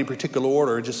aren't in any particular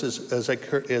order, just as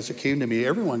it came to me.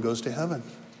 Everyone goes to heaven.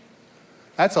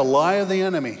 That's a lie of the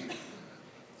enemy.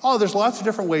 Oh, there's lots of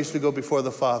different ways to go before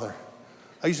the Father.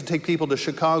 I used to take people to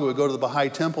Chicago and go to the Baha'i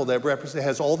temple that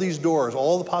has all these doors,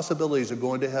 all the possibilities of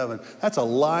going to heaven. That's a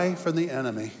lie from the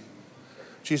enemy.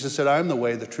 Jesus said, I'm the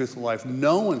way, the truth, and life.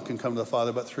 No one can come to the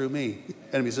Father but through me.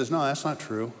 The enemy says, no, that's not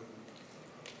true.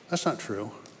 That's not true.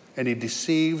 And he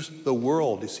deceives the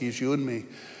world, deceives you and me,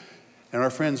 and our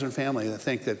friends and family that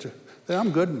think that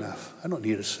I'm good enough. I don't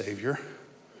need a Savior.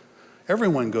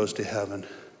 Everyone goes to heaven.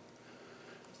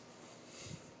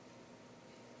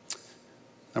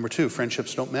 Number 2,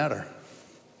 friendships don't matter.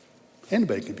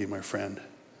 Anybody can be my friend.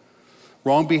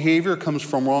 Wrong behavior comes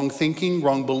from wrong thinking,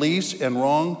 wrong beliefs, and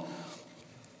wrong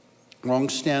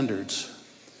standards.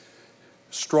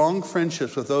 Strong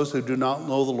friendships with those who do not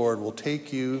know the Lord will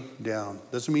take you down.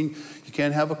 Doesn't mean you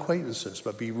can't have acquaintances,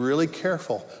 but be really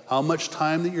careful how much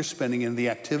time that you're spending in the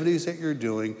activities that you're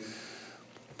doing.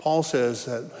 Paul says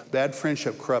that bad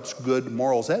friendship corrupts good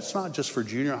morals. That's not just for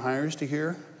junior hires to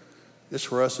hear. It's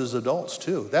for us as adults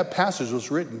too. That passage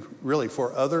was written really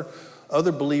for other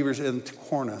believers in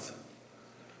Corinth.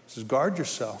 It says, guard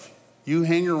yourself. You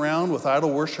hang around with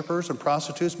idol worshipers and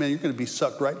prostitutes, man, you're going to be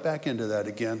sucked right back into that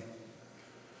again.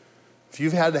 If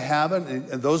you've had the habit,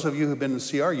 and those of you who've been in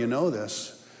CR, you know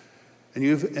this, and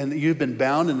you've been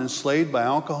bound and enslaved by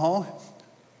alcohol,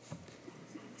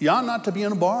 you ought not to be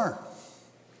in a bar,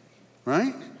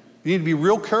 right? You need to be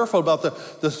real careful about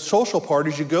the social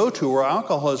parties you go to where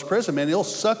alcohol is present, man. It'll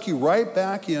suck you right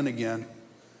back in again.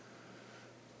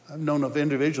 I've known of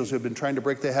individuals who have been trying to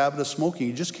break the habit of smoking.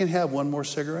 You just can't have one more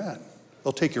cigarette.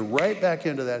 They'll take you right back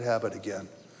into that habit again.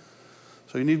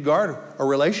 So you need to guard our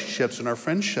relationships and our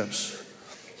friendships.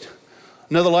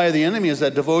 Another lie of the enemy is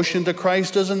that devotion to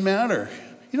Christ doesn't matter.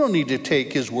 You don't need to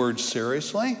take his word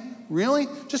seriously. Really?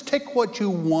 Just take what you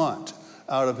want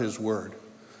out of his word.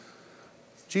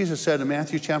 Jesus said in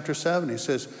Matthew chapter 7, he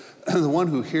says, the one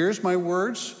who hears my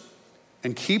words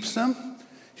and keeps them,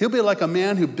 He'll be like a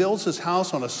man who builds his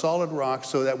house on a solid rock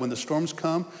so that when the storms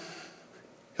come,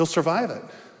 he'll survive it.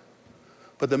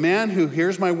 But the man who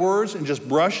hears my words and just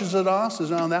brushes it off, says,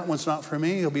 no, that one's not for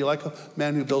me, he'll be like a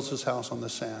man who builds his house on the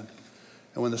sand.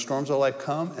 And when the storms of life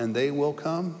come, and they will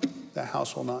come, that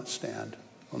house will not stand,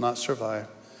 will not survive.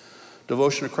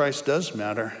 Devotion to Christ does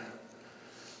matter.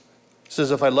 It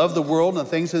says, if I love the world and the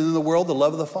things in the world, the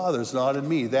love of the Father is not in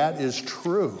me. That is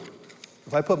true.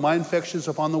 If I put my affections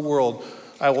upon the world,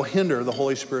 I will hinder the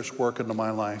Holy Spirit's work into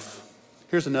my life.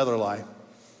 Here's another lie.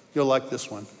 You'll like this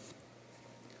one.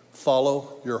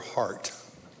 Follow your heart.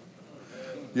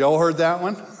 You all heard that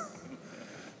one?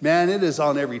 Man, it is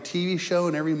on every TV show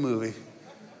and every movie.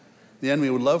 The enemy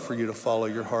would love for you to follow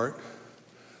your heart.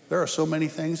 There are so many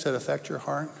things that affect your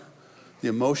heart. The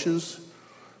emotions,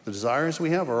 the desires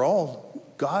we have are all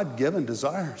God-given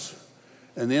desires.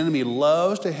 And the enemy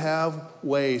loves to have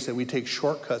ways that we take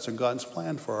shortcuts in God's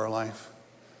plan for our life.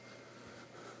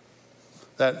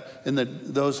 That in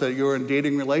those that you're in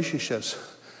dating relationships,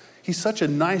 he's such a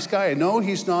nice guy. I know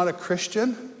he's not a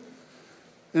Christian.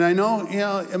 And I know,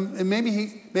 and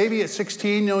maybe at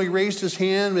 16, he raised his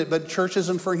hand, but church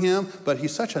isn't for him. But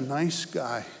he's such a nice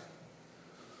guy.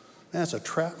 That's a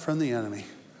trap from the enemy.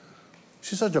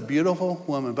 She's such a beautiful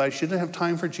woman, but she didn't have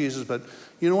time for Jesus. But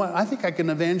you know what? I think I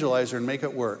can evangelize her and make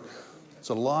it work. It's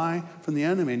a lie from the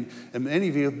enemy. And many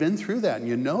of you have been through that, and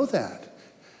you know that.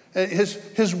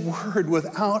 His word,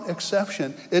 without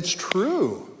exception, it's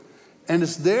true. And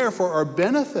it's there for our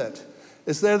benefit.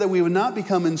 It's there that we would not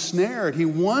become ensnared. He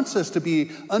wants us to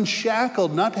be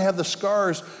unshackled, not to have the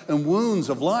scars and wounds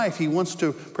of life. He wants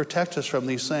to protect us from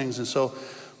these things. And so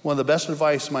one of the best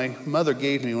advice my mother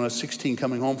gave me when I was 16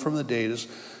 coming home from the date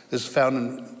is found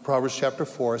in Proverbs chapter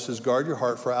 4. It says, guard your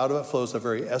heart, for out of it flows the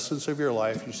very essence of your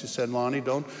life. And she said, Lonnie,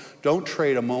 don't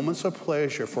trade a moment's of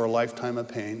pleasure for a lifetime of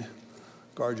pain.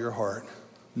 Guard your heart.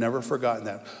 Never forgotten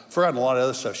that. Forgotten a lot of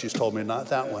other stuff she's told me, not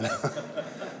that one.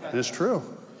 It is true.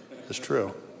 It's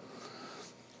true.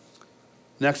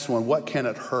 Next one, what can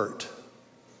it hurt?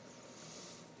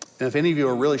 And if any of you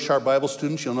are really sharp Bible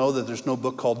students, you'll know that there's no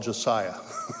book called Josiah.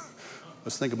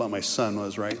 Let's think about my son when I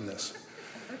was writing this.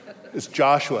 It's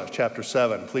Joshua chapter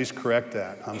 7. Please correct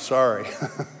that. I'm sorry.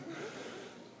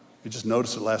 You just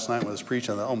noticed it last night when I was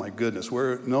preaching. I thought, oh my goodness,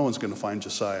 no one's going to find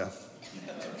Josiah.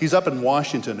 He's up in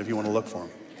Washington if you want to look for him.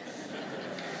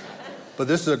 But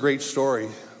this is a great story.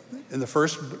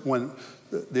 When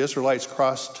the Israelites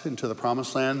crossed into the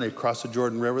Promised Land, they crossed the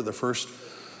Jordan River. The first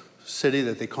city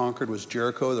that they conquered was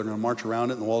Jericho. They're going to march around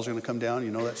it and the walls are going to come down.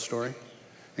 You know that story?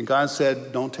 And God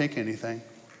said, don't take anything.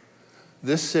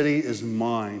 This city is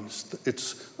mine.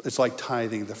 It's like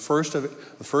tithing. The first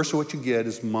of what you get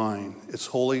is mine. It's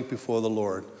holy before the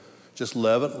Lord. Just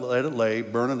let it lay,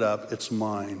 burn it up. It's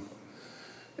mine.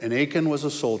 And Achan was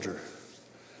a soldier.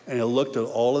 And he looked at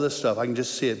all of this stuff. I can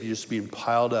just see it just being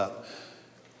piled up.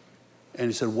 And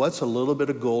he said, what's a little bit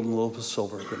of gold and a little bit of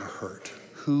silver going to hurt?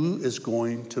 Who is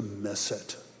going to miss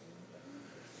it?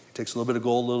 He takes a little bit of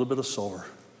gold, a little bit of silver.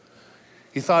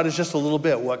 He thought it's just a little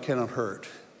bit. What can it hurt?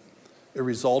 It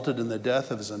resulted in the death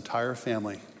of his entire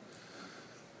family.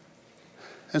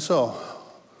 And so,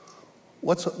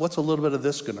 what's a little bit of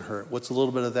this going to hurt? What's a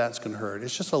little bit of that's going to hurt?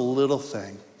 It's just a little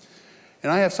thing.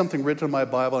 And I have something written in my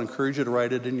Bible. I encourage you to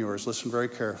write it in yours. Listen very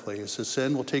carefully. It says,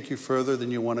 sin will take you further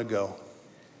than you want to go.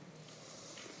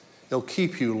 It'll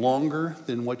keep you longer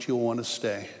than what you'll want to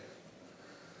stay.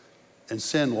 And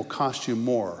sin will cost you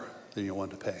more than you want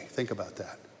to pay. Think about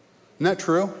that. Isn't that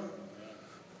true?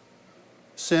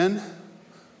 Sin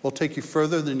will take you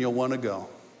further than you'll want to go.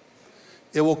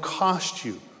 It will cost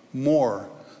you more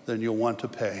than you'll want to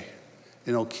pay.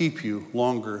 And it'll keep you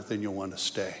longer than you'll want to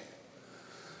stay.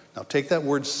 Now take that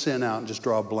word sin out and just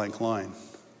draw a blank line.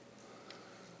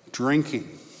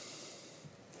 Drinking,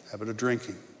 habit of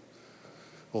drinking,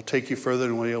 will take you further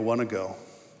than where you want to go.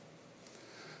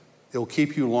 It will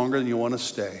keep you longer than you want to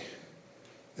stay.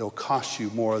 It will cost you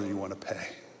more than you want to pay.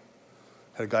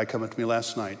 I had a guy come up to me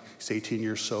last night. He's 18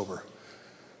 years sober.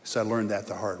 He said, I learned that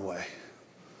the hard way.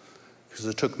 Because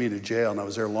it took me to jail and I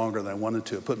was there longer than I wanted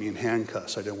to. It put me in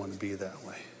handcuffs. I didn't want to be that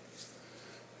way.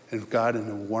 And God, in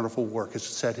a wonderful work, has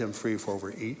set him free for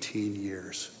over 18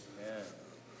 years. Amen.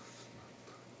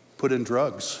 Put in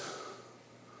drugs.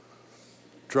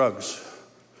 Drugs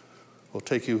will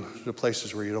take you to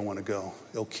places where you don't want to go.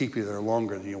 It'll keep you there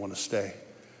longer than you want to stay.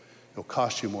 It'll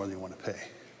cost you more than you want to pay.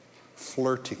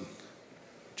 Flirting.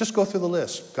 Just go through the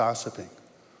list. Gossiping.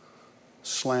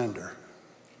 Slander.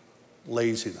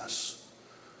 Laziness.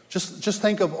 Just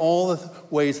think of all the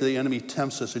ways the enemy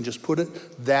tempts us and just put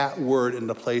that word in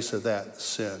the place of that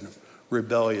sin.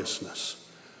 Rebelliousness.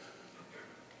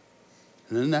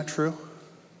 And isn't that true?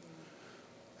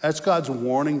 That's God's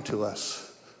warning to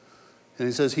us. And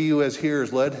he says, he who has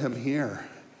ears, let him hear.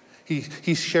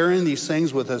 He's sharing these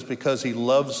things with us because he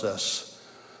loves us.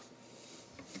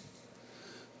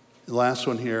 The last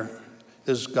one here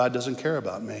is God doesn't care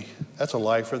about me. That's a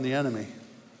lie from the enemy.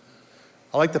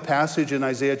 I like the passage in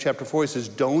Isaiah chapter 4. He says,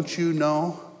 don't you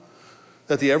know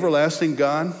that the everlasting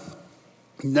God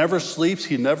never sleeps,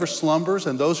 he never slumbers,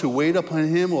 and those who wait upon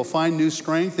him will find new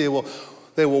strength. They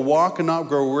will walk and not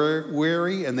grow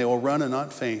weary, and they will run and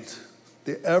not faint.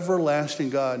 The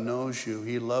everlasting God knows you.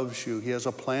 He loves you. He has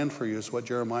a plan for you, is what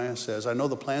Jeremiah says. I know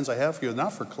the plans I have for you,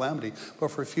 not for calamity,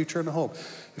 but for a future and a hope.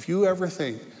 If you ever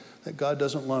think that God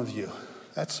doesn't love you,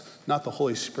 that's not the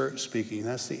Holy Spirit speaking.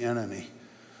 That's the enemy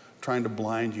trying to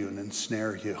blind you and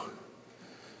ensnare you.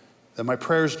 That my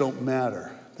prayers don't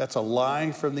matter. That's a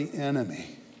lie from the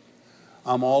enemy.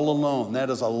 I'm all alone.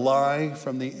 That is a lie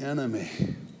from the enemy.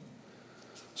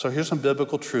 So here's some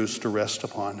biblical truths to rest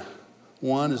upon.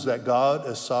 One is that God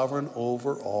is sovereign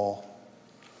over all.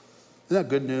 Isn't that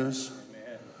good news?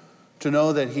 Amen. To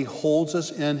know that he holds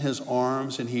us in his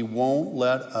arms and he won't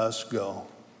let us go.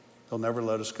 He'll never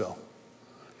let us go.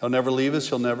 He'll never leave us.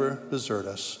 He'll never desert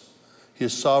us. He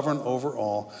is sovereign over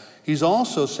all. He's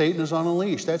also, Satan is on a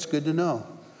leash. That's good to know.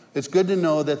 It's good to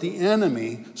know that the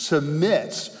enemy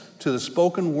submits to the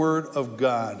spoken word of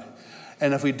God.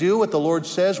 And if we do what the Lord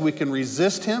says, we can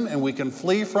resist him and we can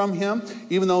flee from him.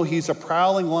 Even though he's a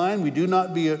prowling lion, we do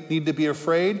not need to be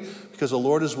afraid because the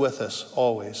Lord is with us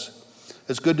always.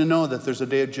 It's good to know that there's a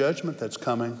day of judgment that's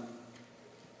coming.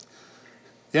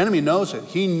 The enemy knows it.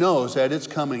 He knows that it's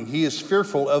coming. He is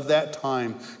fearful of that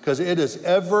time because it is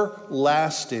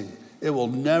everlasting. It will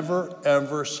never,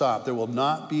 ever stop. There will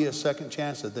not be a second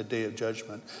chance at the day of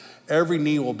judgment. Every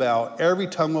knee will bow. Every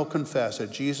tongue will confess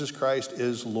that Jesus Christ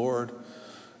is Lord.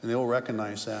 And they will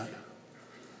recognize that.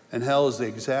 And hell is the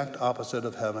exact opposite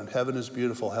of heaven. Heaven is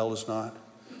beautiful. Hell is not.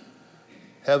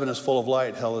 Heaven is full of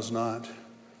light. Hell is not.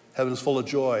 Heaven is full of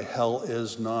joy. Hell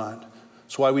is not.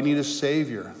 That's why we need a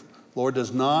Savior. The Lord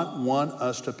does not want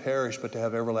us to perish, but to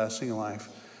have everlasting life.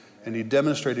 And he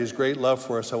demonstrated his great love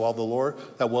for us that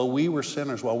while we were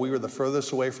sinners, while we were the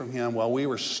furthest away from him, while we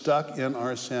were stuck in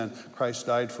our sin, Christ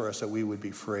died for us that we would be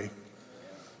free.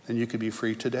 And you could be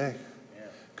free today.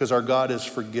 Because our God is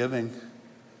forgiving.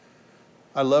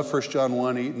 I love 1 John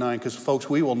 1:8-9, because folks,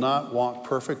 we will not walk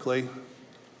perfectly.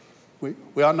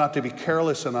 We ought not to be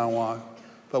careless in our walk,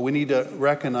 but we need to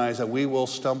recognize that we will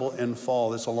stumble and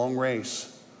fall. It's a long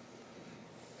race.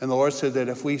 And the Lord said that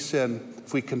if we sin,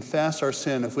 if we confess our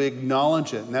sin, if we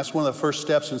acknowledge it, and that's one of the first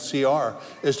steps in CR,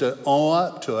 is to own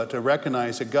up to it, to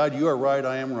recognize that, God, you are right,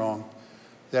 I am wrong.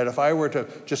 That if I were to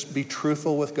just be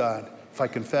truthful with God, if I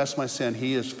confess my sin,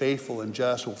 he is faithful and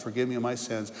just, will forgive me of my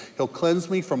sins. He'll cleanse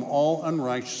me from all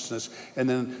unrighteousness. And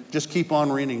then just keep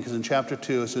on reading, because in chapter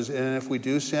 2 it says, and if we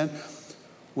do sin,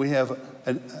 we have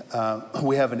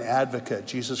an advocate,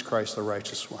 Jesus Christ, the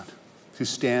righteous one, who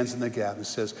stands in the gap and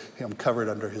says, hey, I'm covered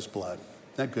under his blood.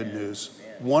 Isn't that good news?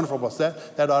 Wonderful.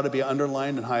 That ought to be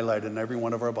underlined and highlighted in every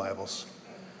one of our Bibles.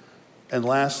 And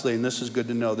lastly, and this is good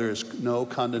to know, there is no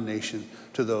condemnation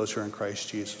to those who are in Christ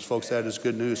Jesus. Folks, that is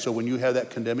good news. So when you have that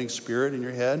condemning spirit in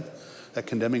your head, that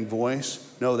condemning voice,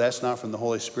 no, that's not from the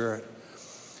Holy Spirit.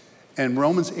 And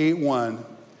Romans 8:1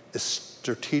 is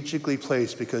strategically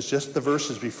placed because just the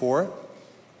verses before it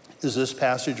is this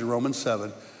passage of Romans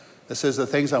 7 that says the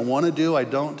things I want to do, I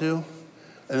don't do.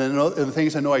 And then the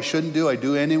things I know I shouldn't do, I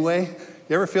do anyway.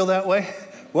 You ever feel that way?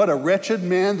 What a wretched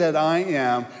man that I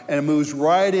am. And it moves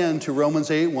right into Romans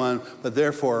 8:1. But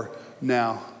therefore,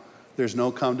 now, there's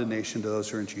no condemnation to those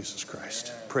who are in Jesus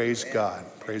Christ. Praise God.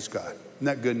 Praise God. Isn't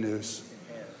that good news?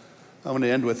 I'm going to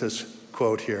end with this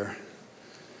quote here.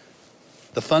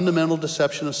 The fundamental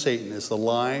deception of Satan is the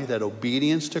lie that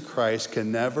obedience to Christ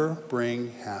can never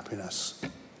bring happiness.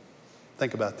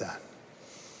 Think about that.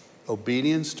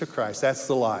 Obedience to Christ. That's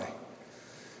the lie.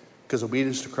 Because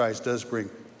obedience to Christ does bring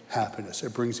happiness.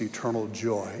 It brings eternal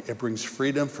joy. It brings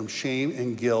freedom from shame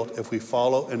and guilt if we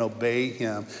follow and obey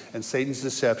him. And Satan's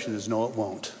deception is no, it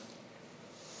won't.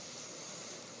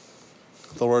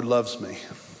 The Lord loves me.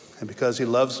 And because he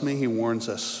loves me, he warns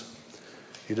us.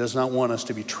 He does not want us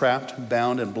to be trapped,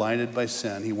 bound, and blinded by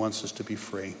sin. He wants us to be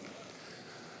free.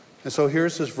 And so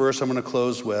here's this verse I'm going to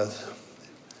close with.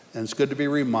 And it's good to be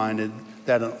reminded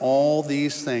that in all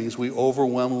these things we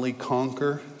overwhelmingly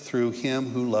conquer through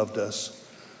him who loved us.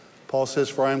 Paul says,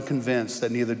 for I am convinced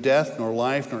that neither death, nor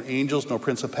life, nor angels, nor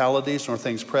principalities, nor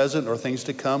things present, nor things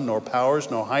to come, nor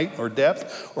powers, nor height, nor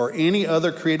depth, or any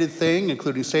other created thing,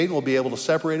 including Satan, will be able to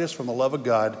separate us from the love of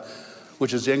God,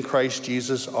 which is in Christ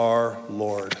Jesus our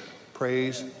Lord.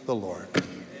 Praise the Lord.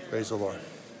 Praise the Lord.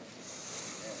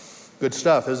 Good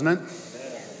stuff, isn't it?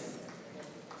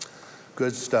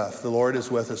 Good stuff. The Lord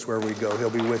is with us where we go. He'll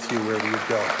be with you wherever you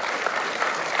go.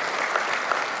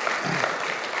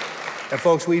 And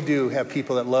folks, we do have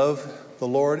people that love the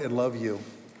Lord and love you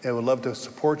and would love to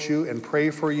support you and pray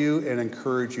for you and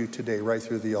encourage you today right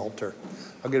through the altar.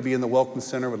 I'm going to be in the Welcome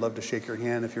Center. Would love to shake your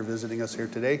hand if you're visiting us here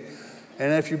today.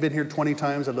 And if you've been here 20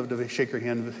 times, I'd love to shake your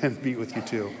hand and meet with you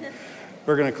too.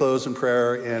 We're going to close in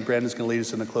prayer, and Brandon's going to lead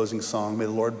us in the closing song. May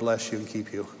the Lord bless you and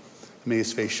keep you. May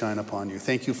his face shine upon you.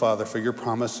 Thank you, Father, for your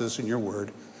promises and your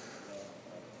word.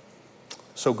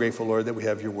 So grateful, Lord, that we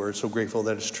have your word. So grateful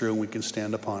that it's true and we can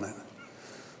stand upon it.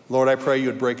 Lord, I pray you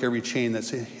would break every chain that's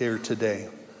here today.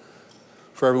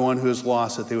 For everyone who is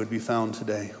lost, that they would be found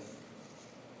today.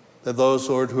 That those,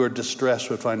 Lord, who are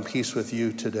distressed would find peace with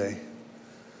you today.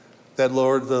 That,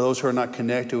 Lord, those who are not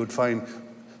connected would find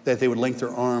that they would link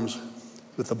their arms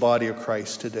with the body of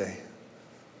Christ today.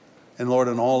 And Lord,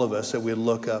 in all of us, that we'd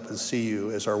look up and see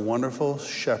you as our wonderful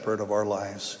shepherd of our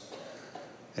lives.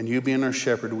 And you being our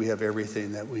shepherd, we have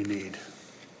everything that we need.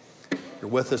 You're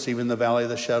with us even in the valley of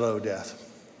the shadow of death.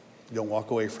 You don't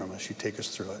walk away from us. You take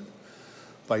us through it.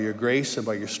 By your grace and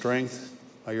by your strength,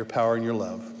 by your power and your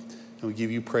love. And we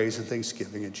give you praise and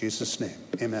thanksgiving in Jesus' name.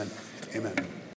 Amen. Amen.